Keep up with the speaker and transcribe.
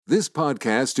This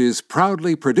podcast is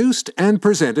proudly produced and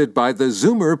presented by the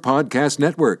Zoomer Podcast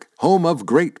Network, home of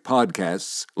great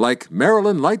podcasts like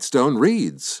Marilyn Lightstone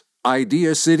Reads,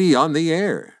 Idea City on the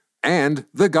Air, and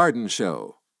The Garden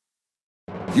Show.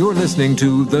 You're listening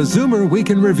to the Zoomer Week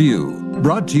in Review,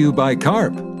 brought to you by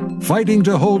CARP, fighting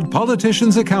to hold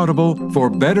politicians accountable for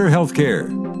better health care.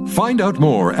 Find out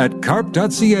more at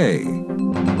carp.ca.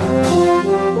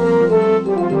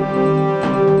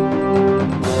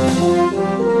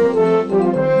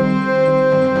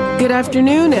 Good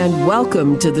afternoon and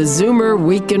welcome to the Zoomer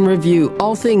Week in Review,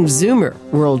 all things Zoomer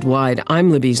worldwide.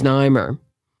 I'm Libby Znaimer.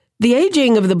 The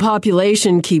aging of the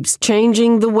population keeps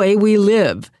changing the way we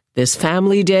live. This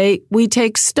Family Day, we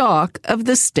take stock of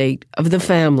the state of the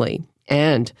family.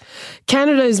 And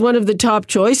Canada is one of the top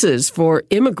choices for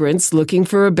immigrants looking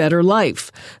for a better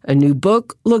life. A new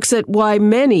book looks at why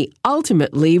many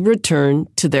ultimately return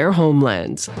to their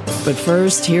homelands. But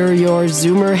first, here are your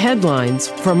Zoomer headlines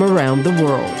from around the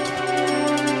world.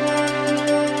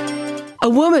 A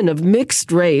woman of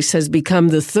mixed race has become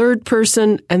the third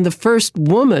person and the first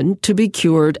woman to be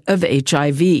cured of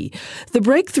HIV. The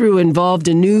breakthrough involved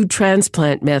a new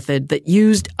transplant method that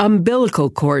used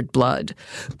umbilical cord blood.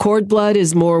 Cord blood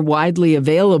is more widely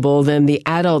available than the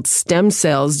adult stem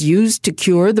cells used to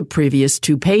cure the previous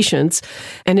two patients,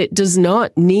 and it does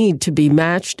not need to be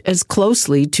matched as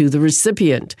closely to the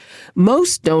recipient.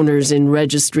 Most donors in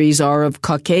registries are of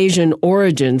Caucasian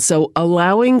origin, so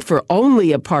allowing for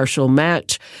only a partial match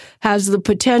has the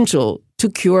potential to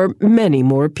cure many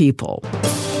more people.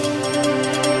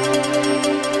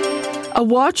 A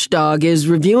watchdog is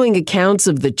reviewing accounts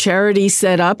of the charity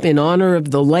set up in honor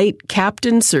of the late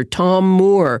Captain Sir Tom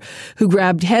Moore, who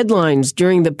grabbed headlines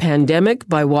during the pandemic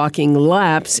by walking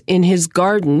laps in his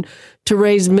garden to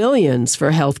raise millions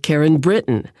for healthcare in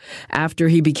Britain. After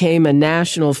he became a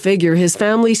national figure, his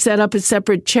family set up a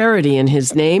separate charity in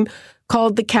his name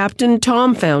called the Captain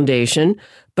Tom Foundation,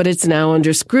 but it's now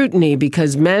under scrutiny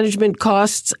because management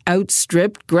costs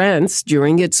outstripped grants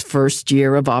during its first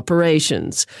year of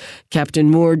operations. Captain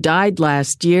Moore died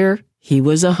last year. He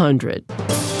was 100.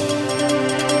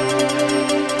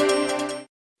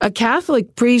 A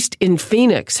Catholic priest in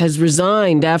Phoenix has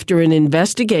resigned after an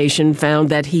investigation found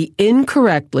that he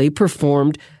incorrectly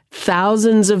performed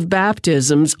thousands of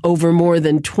baptisms over more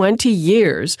than 20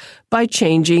 years by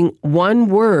changing one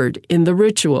word in the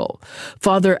ritual.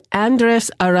 Father Andres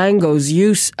Arango's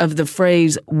use of the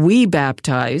phrase "we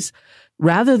baptize"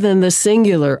 rather than the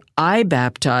singular "I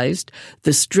baptized,"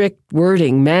 the strict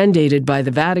wording mandated by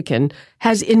the Vatican,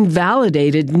 has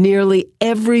invalidated nearly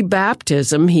every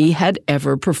baptism he had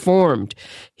ever performed.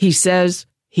 He says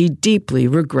he deeply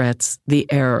regrets the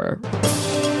error.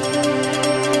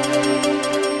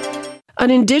 An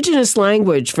indigenous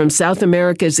language from South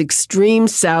America's extreme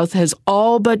south has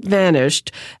all but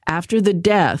vanished after the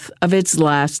death of its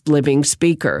last living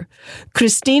speaker.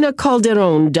 Cristina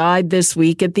Calderon died this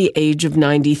week at the age of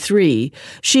 93.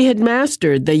 She had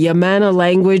mastered the Yamana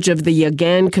language of the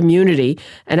Yagan community,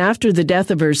 and after the death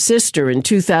of her sister in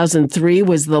 2003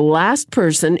 was the last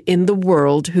person in the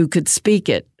world who could speak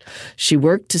it. She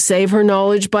worked to save her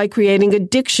knowledge by creating a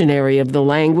dictionary of the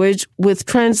language with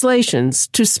translations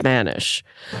to Spanish.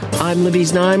 I'm Libby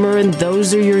Znaimer, and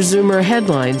those are your Zoomer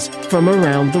headlines from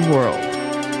around the world.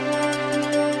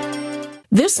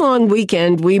 This long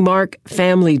weekend, we mark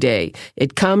Family Day.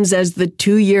 It comes as the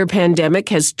 2-year pandemic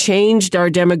has changed our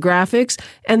demographics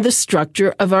and the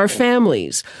structure of our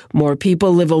families. More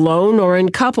people live alone or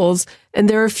in couples, and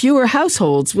there are fewer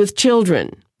households with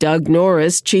children. Doug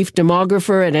Norris, chief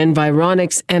demographer at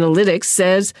Environics Analytics,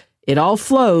 says it all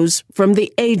flows from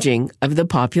the aging of the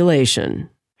population.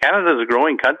 Canada is a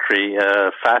growing country,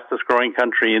 fastest growing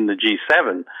country in the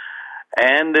G7,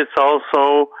 and it's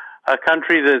also a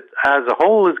country that as a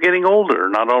whole is getting older.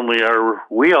 Not only are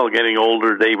we all getting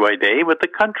older day by day, but the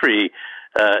country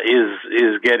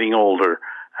is getting older.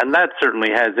 And that certainly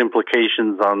has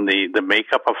implications on the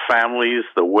makeup of families,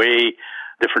 the way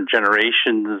different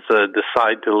generations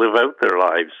decide to live out their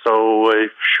lives. So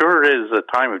it sure is a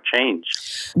time of change.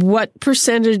 What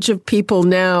percentage of people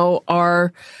now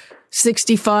are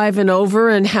 65 and over,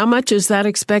 and how much is that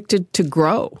expected to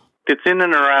grow? It's in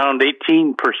and around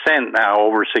 18% now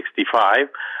over 65,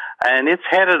 and it's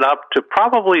headed up to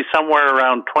probably somewhere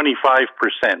around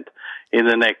 25% in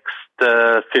the next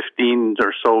 15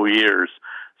 or so years.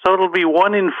 So it'll be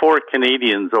 1 in 4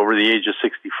 Canadians over the age of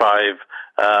 65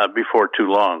 before too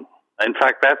long. In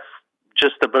fact, that's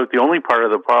just about the only part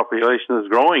of the population that's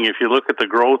growing. If you look at the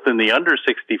growth in the under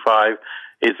 65,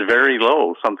 it's very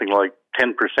low, something like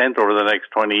 10% over the next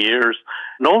 20 years.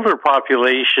 An older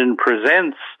population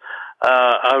presents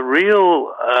a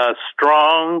real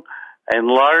strong and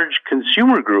large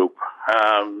consumer group.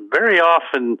 Very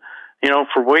often,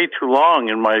 for way too long,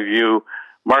 in my view,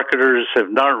 marketers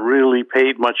have not really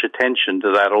paid much attention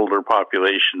to that older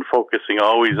population, focusing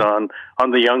always on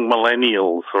the young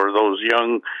millennials or those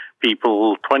young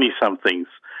people, 20-somethings.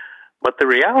 But the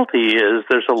reality is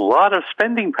there's a lot of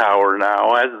spending power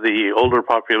now. As the older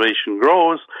population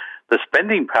grows, the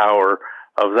spending power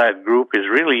of that group is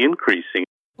really increasing.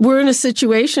 We're in a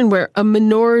situation where a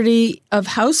minority of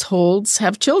households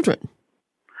have children.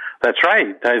 That's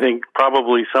right. I think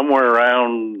probably somewhere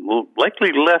around,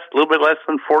 likely a little bit less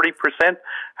than 40%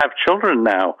 have children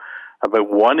now. About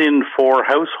 1 in 4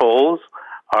 households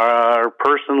are a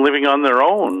person living on their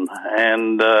own,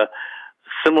 and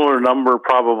similar number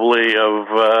probably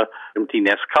of empty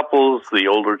nest couples. The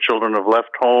older children have left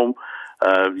home.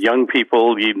 Young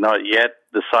people not yet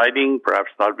deciding, perhaps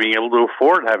not being able to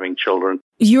afford having children.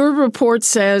 Your report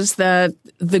says that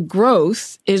the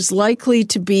growth is likely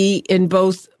to be in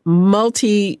both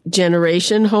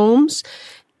multi-generation homes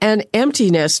and empty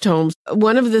nest homes.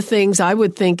 One of the things I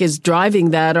would think is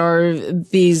driving that are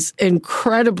these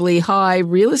incredibly high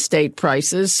real estate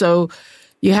prices. So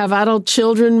you have adult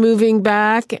children moving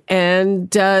back, and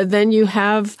then you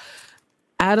have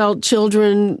adult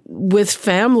children with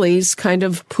families kind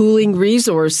of pooling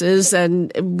resources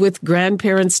and with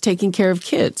grandparents taking care of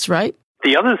kids, right?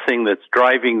 The other thing that's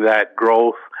driving that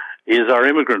growth is our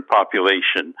immigrant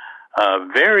population. A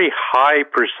very high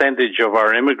percentage of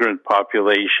our immigrant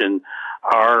population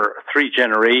are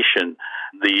 3-generation,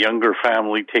 the younger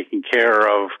family taking care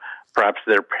of perhaps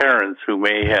their parents who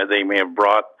they may have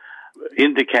brought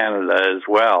into Canada as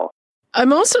well.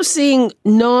 I'm also seeing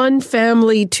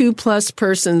non-family 2+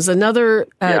 persons. Another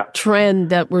trend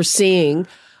that we're seeing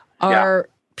are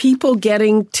people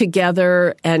getting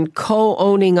together and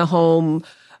co-owning a home,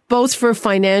 both for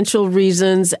financial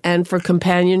reasons and for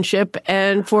companionship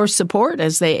and for support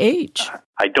as they age.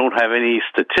 I don't have any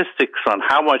statistics on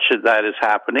how much of that is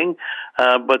happening,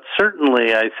 but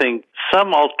certainly I think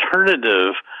some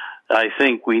alternative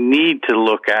we need to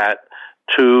look at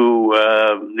to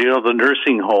the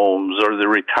nursing homes or the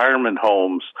retirement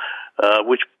homes,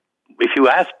 which, if you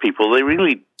ask people, they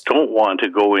really don't want to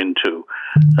go into.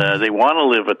 They want to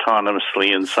live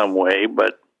autonomously in some way,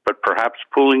 but perhaps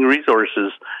pooling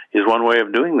resources is one way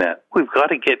of doing that. We've got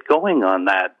to get going on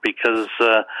that because,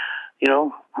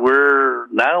 we're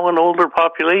now an older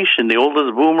population. The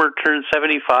oldest boomer turned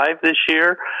 75 this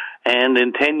year, and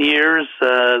in 10 years,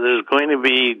 there's going to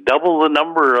be double the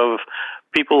number of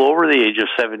people over the age of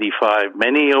 75,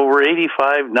 many over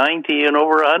 85, 90, and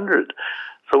over 100.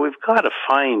 So we've got to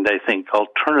find, I think,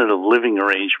 alternative living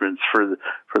arrangements for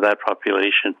that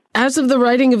population. As of the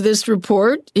writing of this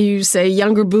report, you say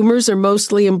younger boomers are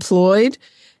mostly employed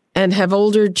and have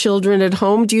older children at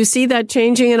home. Do you see that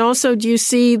changing? And also, do you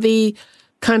see the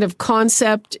kind of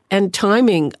concept and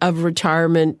timing of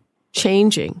retirement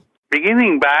changing?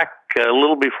 Beginning back a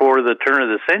little before the turn of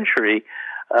the century,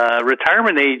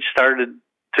 retirement age started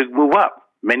to move up.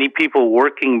 Many people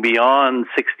working beyond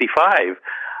 65.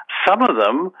 Some of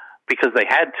them because they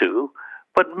had to,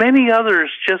 but many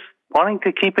others just wanting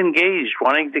to keep engaged,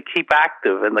 wanting to keep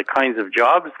active, and the kinds of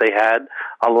jobs they had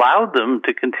allowed them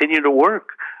to continue to work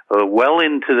well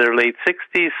into their late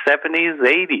 60s, 70s,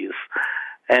 80s.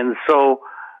 And so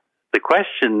the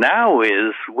question now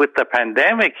is, with the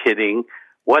pandemic hitting,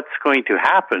 what's going to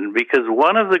happen? Because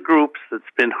one of the groups that's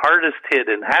been hardest hit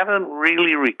and haven't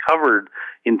really recovered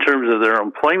in terms of their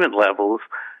employment levels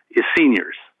is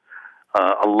seniors.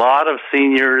 A lot of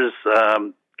seniors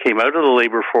came out of the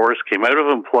labor force, came out of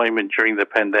employment during the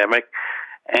pandemic,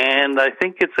 and I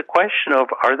think it's a question of,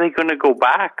 are they going to go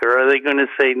back, or are they going to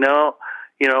say, no,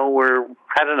 we're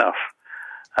had enough?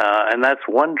 And that's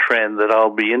one trend that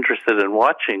I'll be interested in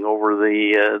watching over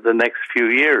the next few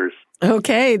years.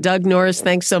 Okay, Doug Norris,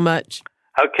 thanks so much.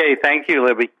 Okay, thank you,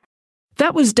 Libby.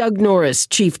 That was Doug Norris,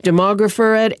 Chief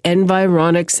Demographer at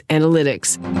Environics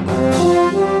Analytics.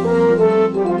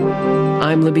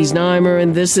 I'm Libby Znaimer,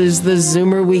 and this is the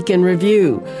Zoomer Week in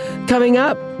Review. Coming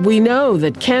up, we know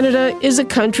that Canada is a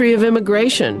country of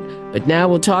immigration, but now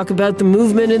we'll talk about the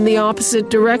movement in the opposite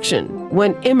direction,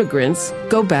 when immigrants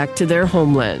go back to their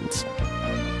homelands.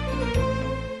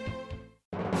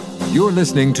 You're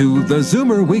listening to the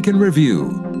Zoomer Week in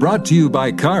Review, brought to you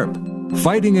by CARP,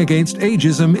 fighting against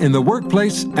ageism in the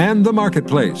workplace and the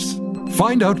marketplace.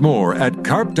 Find out more at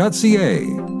carp.ca.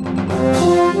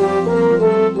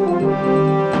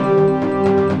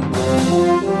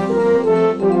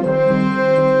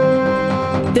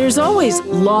 There's There's always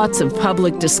lots of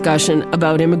public discussion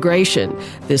about immigration.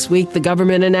 This week, the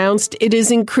government announced it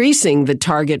is increasing the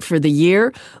target for the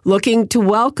year, looking to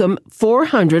welcome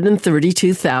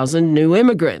 432,000 new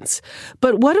immigrants.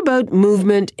 But what about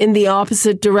movement in the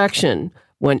opposite direction?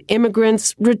 When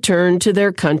immigrants return to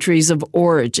their countries of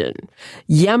origin.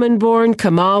 Yemen-born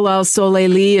Kamal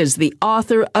Al-Sleyli is the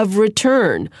author of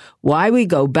Return, Why We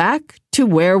Go Back to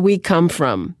Where We Come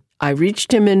From. I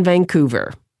reached him in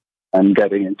Vancouver. I'm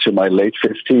getting into my late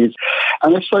 50s,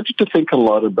 and I started to think a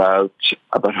lot about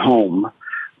home.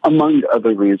 Among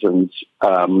other reasons,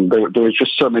 there were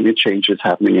just so many changes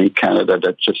happening in Canada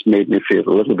that just made me feel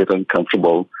a little bit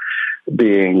uncomfortable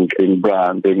being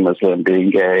brown, being Muslim, being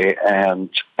gay, and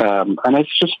I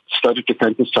just started to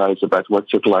fantasize about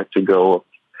what's it like to go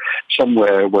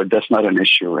somewhere where that's not an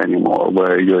issue anymore,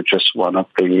 where you're just one of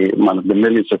the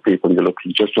millions of people, you look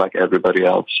just like everybody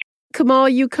else. Kamal,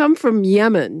 you come from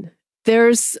Yemen.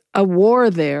 There's a war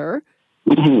there,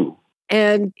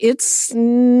 and it's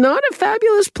not a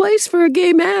fabulous place for a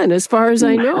gay man, as far as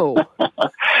I know.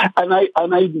 and I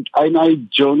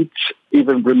don't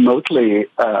even remotely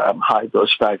hide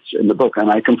those facts in the book,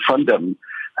 and I confront them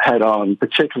head on,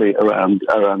 particularly around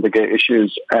the gay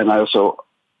issues, and I also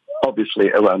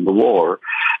obviously around the war.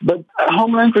 But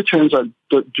homeland returns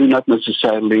do not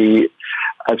necessarily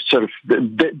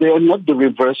they are not the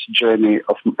reverse journey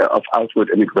of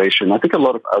outward immigration. I think a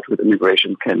lot of outward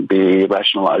immigration can be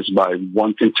rationalized by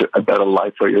wanting a better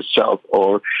life for yourself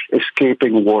or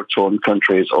escaping war-torn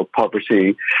countries or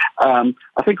poverty. I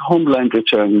think homeland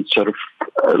returns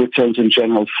returns in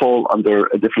general fall under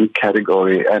a different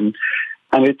category, and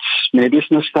maybe it's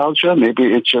nostalgia,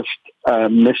 maybe it's just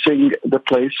missing the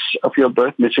place of your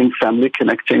birth, missing family,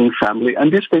 connecting family,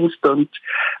 and these things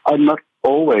are not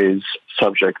always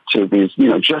subject to these,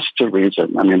 just to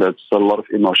reason. I mean, there's a lot of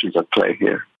emotions at play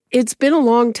here. It's been a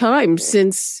long time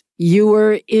since you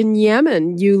were in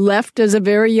Yemen. You left as a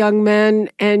very young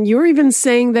man, and you're even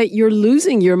saying that you're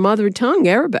losing your mother tongue,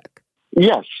 Arabic.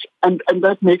 Yes, and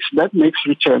that makes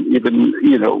return even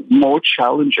more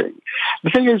challenging. The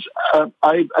thing is,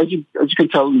 as you can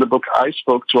tell in the book, I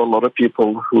spoke to a lot of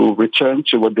people who returned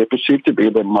to what they perceive to be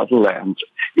their motherland,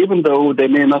 even though they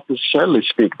may not necessarily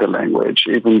speak the language,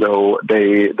 even though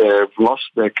they've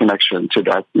lost their connection to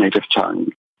that native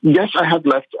tongue. Yes, I had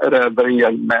left at a very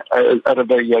young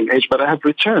age, but I have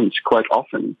returned quite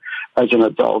often as an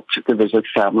adult to visit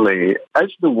family.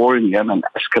 As the war in Yemen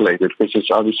escalated, which is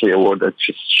obviously a war that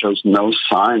just shows no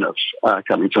sign of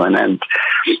coming to an end,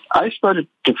 I started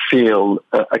to feel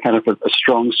a kind of a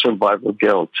strong survival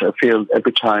guilt. I feel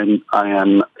every time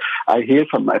I hear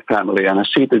from my family and I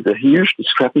see that the huge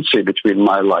discrepancy between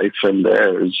my life and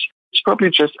theirs. It's probably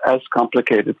just as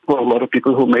complicated for a lot of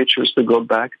people who may choose to go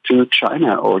back to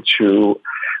China or to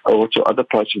other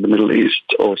parts of the Middle East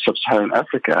or Sub-Saharan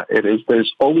Africa.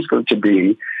 There's always going to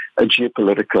be a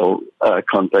geopolitical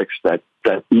context that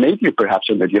made you perhaps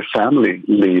or made your family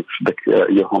leave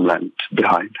your homeland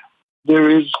behind.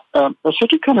 There is a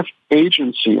certain kind of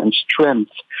agency and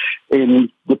strength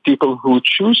in the people who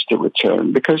choose to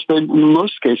return, because in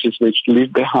most cases they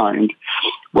leave behind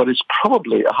what is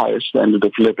probably a higher standard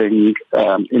of living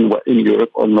in Europe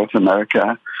or North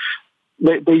America.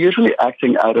 They're usually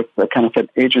acting out of a kind of an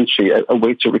agency, a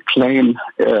way to reclaim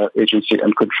agency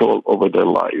and control over their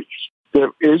lives.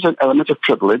 There is an element of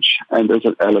privilege, and there's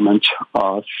an element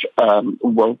of a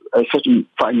certain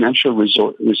financial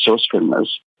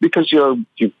resourcefulness, because you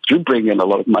do bring in a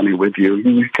lot of money with you.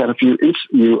 You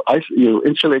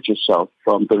insulate yourself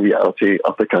from the reality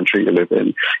of the country you live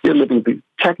in. You're living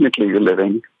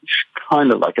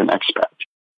kind of like an expat.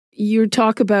 You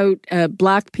talk about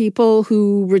Black people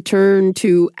who return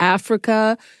to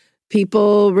Africa,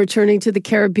 people returning to the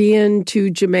Caribbean, to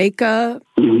Jamaica.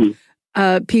 Mm-hmm.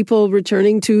 People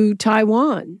returning to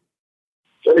Taiwan.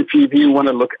 So if you want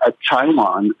to look at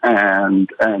Taiwan and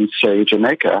say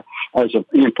Jamaica as an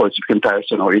points of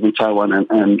comparison, or even Taiwan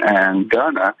and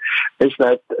Ghana, is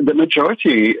that the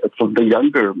majority of the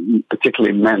younger,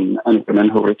 particularly men and women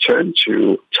who return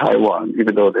to Taiwan,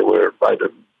 even though they were either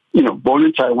born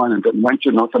in Taiwan and then went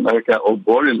to North America, or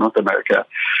born in North America,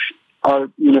 are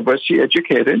university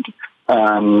educated.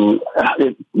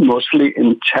 Mostly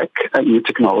in tech and new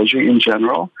technology in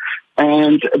general.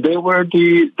 And they were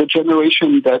the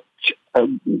generation that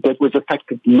was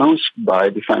affected most by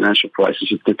the financial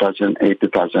crisis of 2008,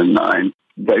 2009.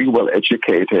 Very well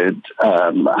educated,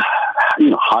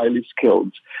 highly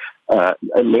skilled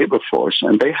labor force.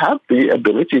 And they have the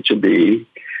ability to be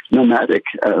nomadic,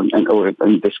 or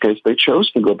in this case, they chose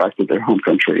to go back to their home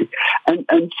country.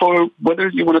 And for whether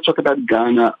you want to talk about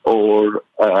Ghana or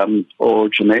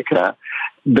Jamaica,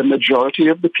 the majority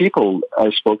of the people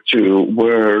I spoke to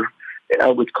were, I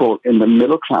would call, in the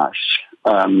middle class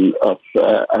of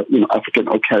African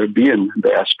or Caribbean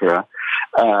diaspora,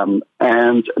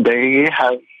 and they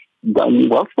have done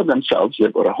well for themselves. They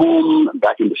bought a home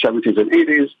back in the 70s and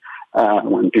 80s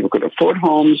when people could afford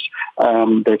homes.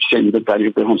 They've seen the value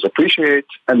of their homes appreciate,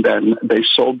 and then they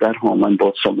sold that home and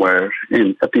bought somewhere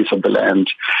in a piece of the land,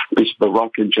 a piece of the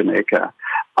rock in Jamaica.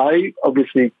 I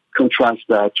obviously contrast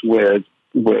that with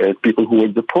people who were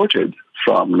deported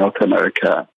from North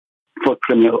America for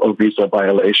criminal or visa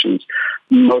violations,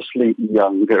 mostly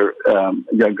younger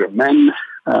men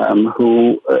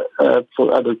who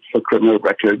for criminal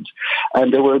records,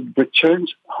 and they were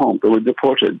returned home. They were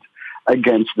deported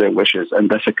against their wishes, and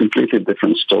that's a completely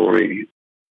different story.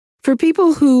 For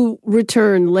people who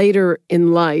return later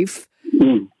in life,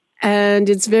 and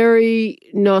it's very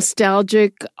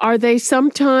nostalgic, do they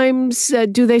sometimes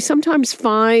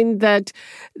find that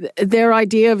their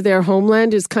idea of their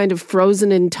homeland is kind of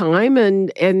frozen in time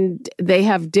and they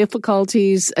have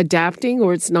difficulties adapting,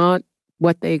 or it's not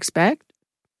what they expect?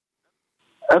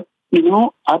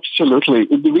 Absolutely.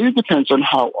 It really depends on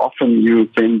how often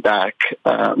you've been back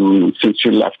since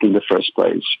you left in the first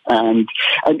place. And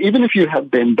even if you have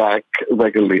been back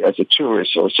regularly as a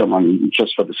tourist or someone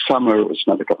just for the summer, or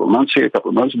spent a couple of months here, a couple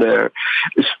of months there,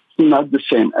 it's not the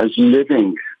same as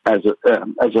living as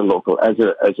a local, as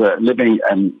a living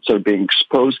and sort of being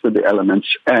exposed to the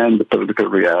elements and the political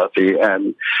reality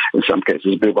and, in some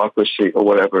cases, bureaucracy or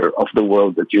whatever of the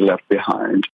world that you left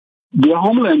behind. The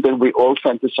homeland that we all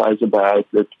fantasize about,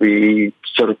 that we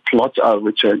sort of plot our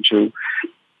return to,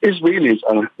 is really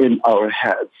in our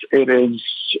heads. It is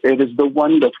the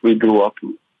one that we grew up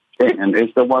in.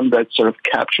 It's the one that sort of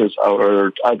captures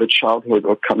our either childhood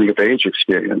or coming of age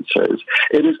experiences.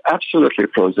 It is absolutely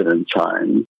frozen in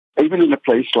time. Even in a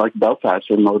place like Belfast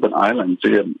in Northern Ireland,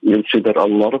 you'll see that a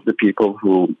lot of the people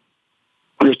who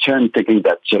return thinking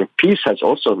that sort of peace has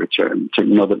also returned to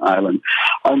Northern Ireland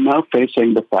are now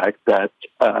facing the fact that,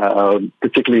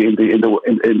 particularly in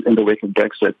the wake of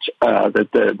Brexit,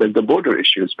 that the border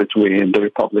issues between the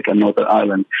Republic and Northern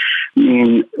Ireland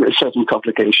mean certain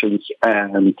complications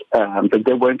and that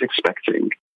they weren't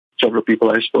expecting. Several people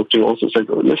I spoke to also said,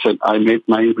 "Listen, I made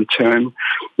my return.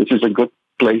 This is a good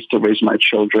place to raise my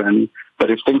children. But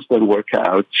if things don't work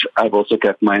out, I've also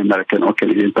kept my American or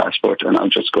Canadian passport, and I'll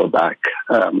just go back."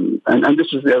 And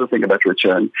this is the other thing about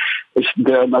return: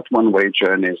 they're not one-way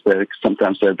journeys.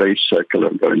 Sometimes they're very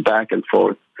circular, going back and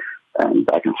forth and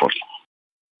back and forth.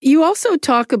 You also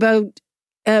talk about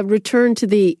return to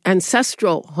the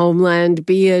ancestral homeland,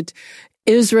 be it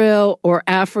Israel or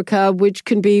Africa, which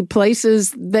can be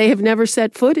places they have never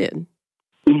set foot in.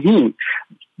 Mm-hmm.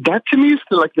 That to me is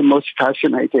like the most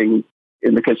fascinating.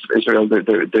 In the case of Israel,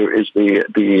 there is the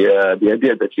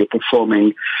idea that you're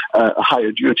performing a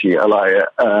higher duty, aliyah,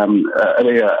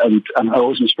 and I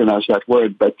always mispronounce that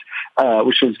word, but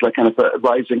which is like kind of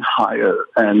rising higher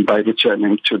and by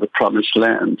returning to the promised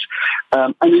land.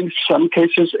 And in some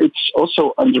cases, it's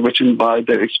also underwritten by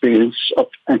their experience of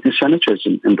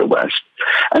anti-Semitism in the West.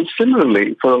 And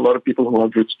similarly, for a lot of people who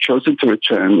have chosen to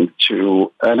return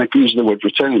to, and I can use the word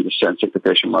return in the sense of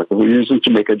quotation mark, who are using to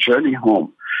make a journey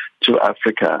home to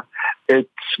Africa, it's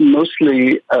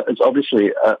mostly, it's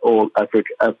obviously all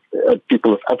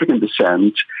people of African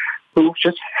descent who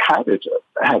just have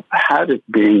had it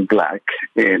being black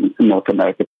in North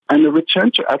America. And the return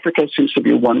to Africa seems to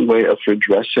be one way of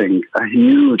redressing a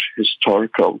huge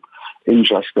historical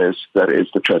injustice that is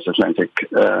the transatlantic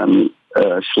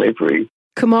slavery.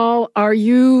 Kamal, are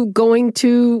you going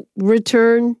to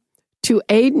return to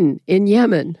Aden in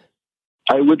Yemen?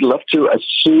 I would love to, as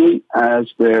soon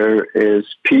as there is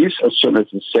peace, as soon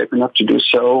as it's safe enough to do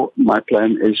so. My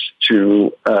plan is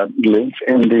to live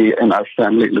in our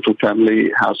little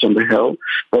family house on the hill,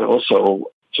 but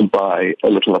also to buy a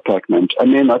little apartment. I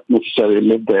may not necessarily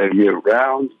live there year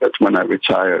round, but when I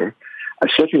retire, I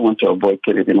certainly want to avoid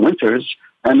Canadian winters.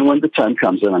 And when the time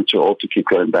comes and I'm too old to keep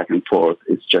going back and forth,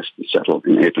 it's just to settle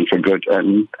in Aden for good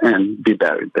and be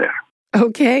buried there.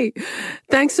 Okay.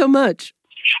 Thanks so much.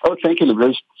 Oh, thank you,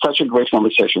 Libby. Such a great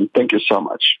conversation. Thank you so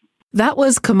much. That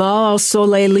was Kamal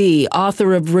Al-Sleyli,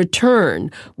 author of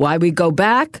Return, Why We Go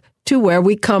Back to Where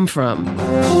We Come From.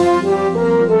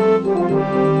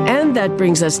 And that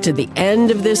brings us to the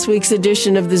end of this week's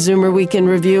edition of the Zoomer Week in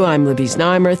Review. I'm Libby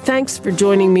Znaimer. Thanks for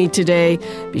joining me today.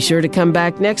 Be sure to come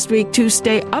back next week to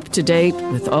stay up to date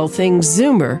with all things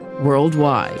Zoomer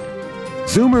worldwide.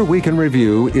 Zoomer Week in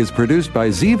Review is produced by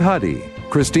Zeev Hadi,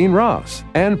 Christine Ross,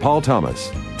 and Paul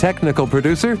Thomas. Technical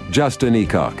producer, Justin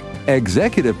Eacock.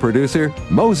 Executive producer,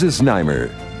 Moses Znaimer.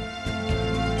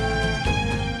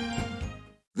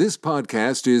 This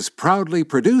podcast is proudly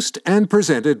produced and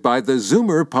presented by the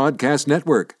Zoomer Podcast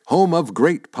Network, home of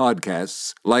great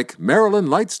podcasts like Marilyn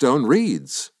Lightstone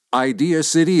Reads, Idea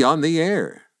City on the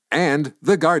Air, and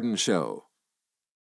The Garden Show.